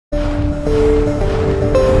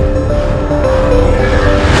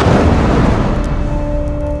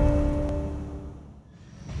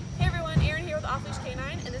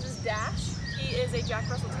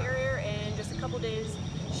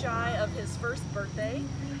1st birthday.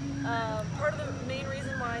 Part of the main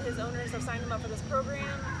reason why his owners have signed him up for this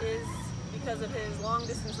program is because of his long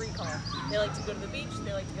distance recall. They like to go to the beach,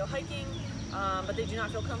 they like to go hiking, but they do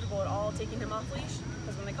not feel comfortable at all taking him off leash,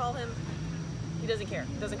 because when they call him, he doesn't care,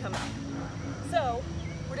 he doesn't come out. So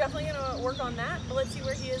we're definitely going to work on that, but let's see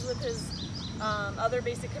where he is with his other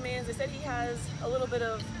basic commands. They said he has a little bit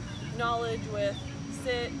of knowledge with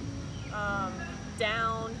sit,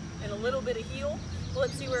 down, and a little bit of heel. But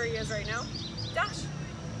let's see where he is right now. Dash.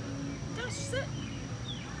 Dash, sit.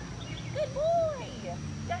 Good boy.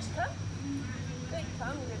 Dash, come. Good,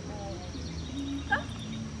 come, good boy. Come.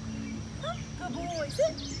 Come. Good boy.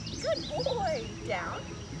 Sit. Good boy. Down.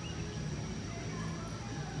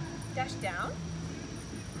 Dash, down.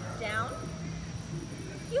 Down.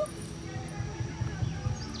 Heel.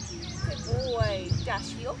 Good boy. Dash,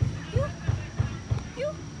 heel. Heel.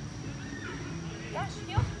 Heel. Dash,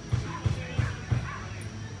 heel.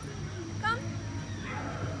 Come.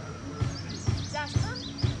 Dash, come.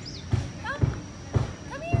 Come.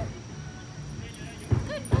 Come here.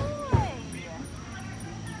 Good boy.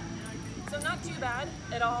 So not too bad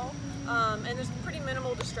at all. And there's pretty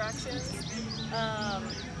minimal distractions.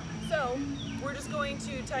 So we're just going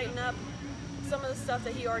to tighten up some of the stuff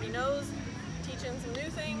that he already knows, teach him some new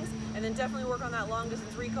things, and then definitely work on that long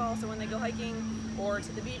distance recall so when they go hiking or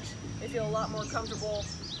to the beach, they feel a lot more comfortable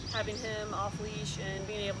having him off leash and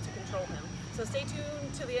being able to control him. So stay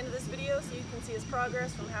tuned to the end of this video so you can see his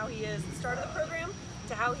progress from how he is at the start of the program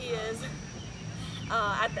to how he is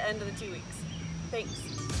at the end of the 2 weeks. Thanks.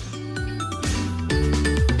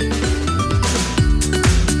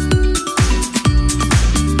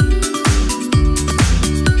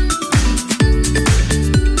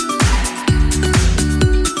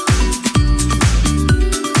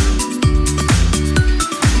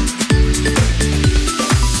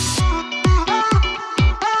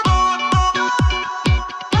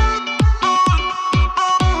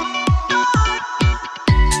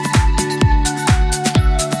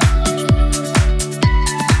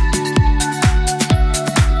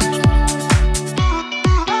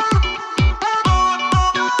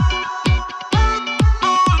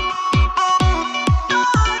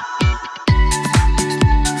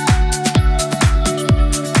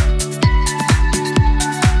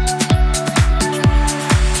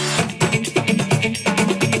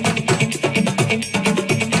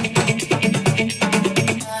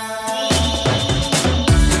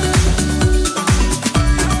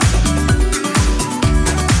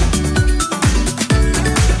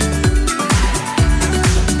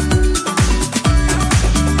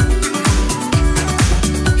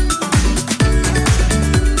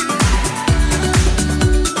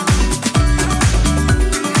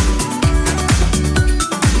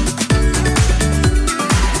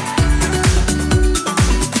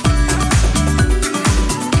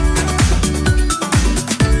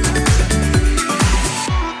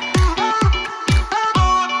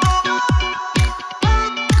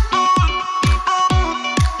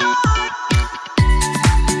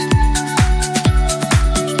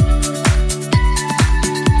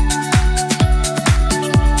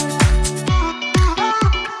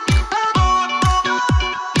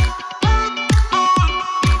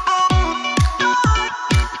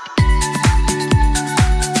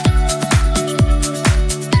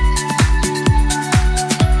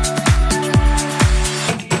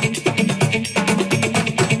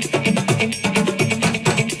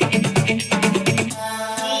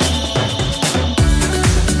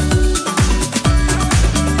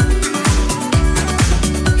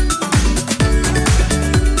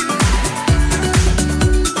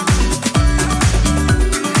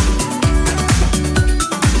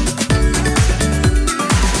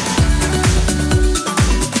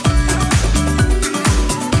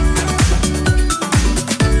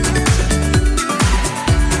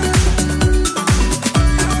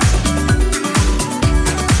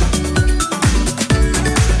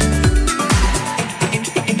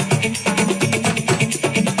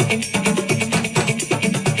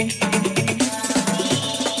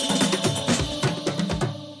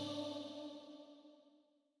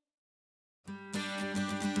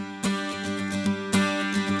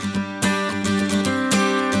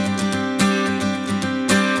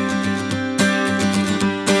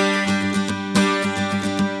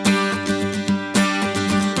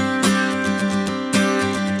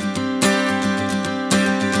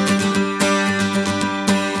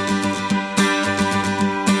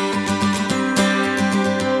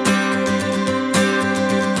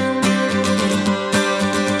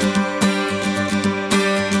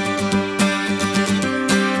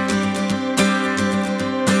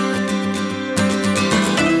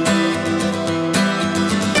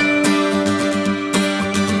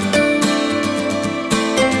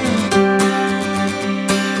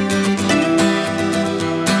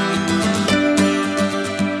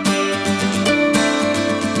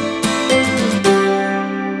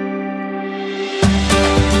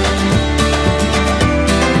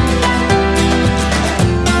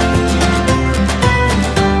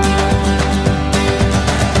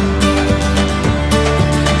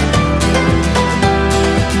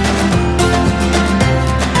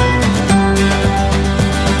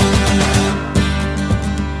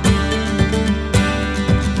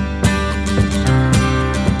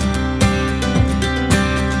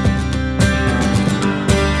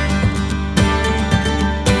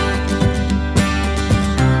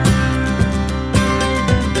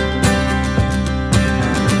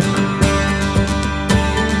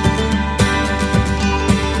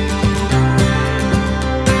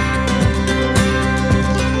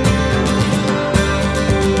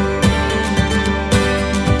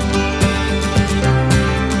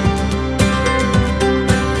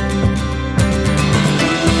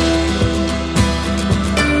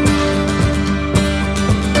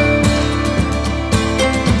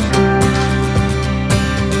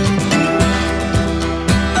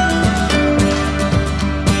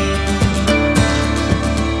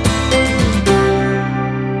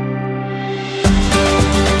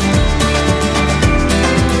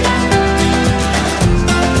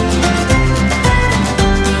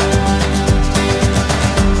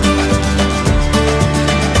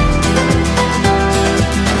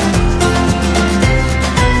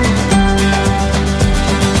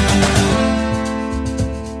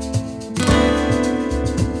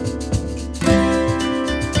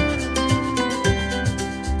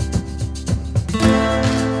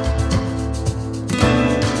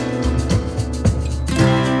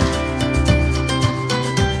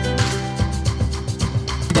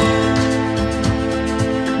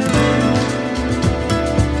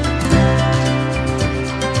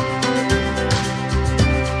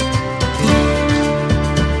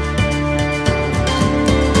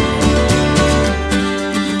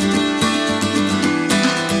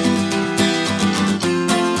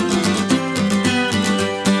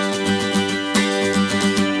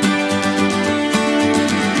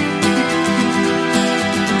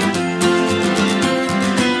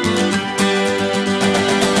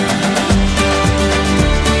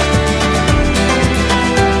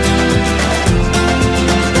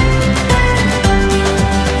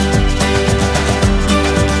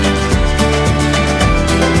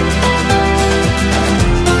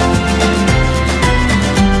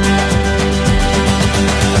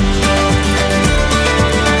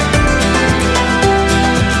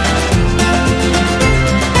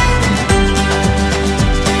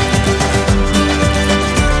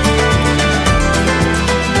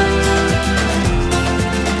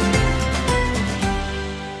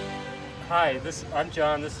 I'm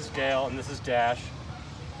John, this is Gail, and this is Dash,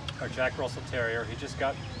 our Jack Russell Terrier. He just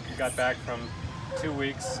got back from 2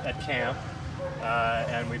 weeks at camp,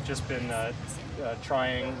 and we've just been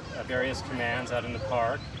trying various commands out in the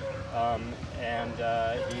park, and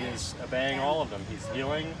he is obeying all of them. He's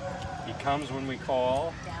heeling, he comes when we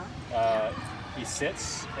call, he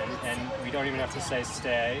sits, and we don't even have to say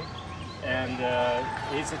stay, and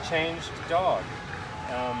he's a changed dog.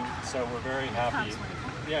 So we're very happy.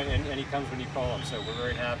 Yeah, and he comes when you call him, so we're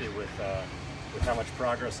very happy with how much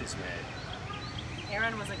progress he's made.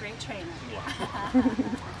 Aaron was a great trainer. Yeah.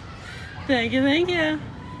 Thank you, thank you.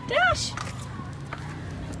 Dash!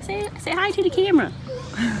 Say hi to the camera.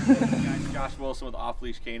 Hey guys, Josh Wilson with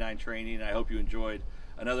Off-Leash Canine Training. I hope you enjoyed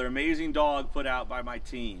another amazing dog put out by my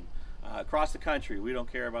team. Across the country, we don't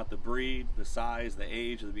care about the breed, the size, the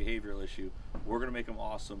age, or the behavioral issue. We're going to make them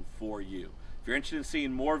awesome for you. If you're interested in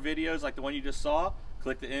seeing more videos like the one you just saw,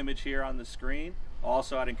 click the image here on the screen.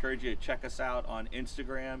 Also, I'd encourage you to check us out on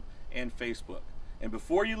Instagram and Facebook. And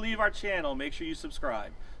before you leave our channel, make sure you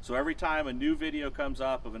subscribe. So every time a new video comes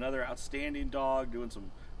up of another outstanding dog doing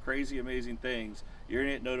some crazy, amazing things, you're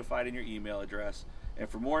going to get notified in your email address. And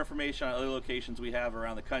for more information on other locations we have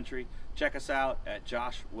around the country, check us out at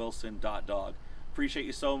joshwilson.dog. Appreciate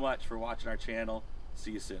you so much for watching our channel.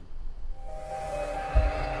 See you soon.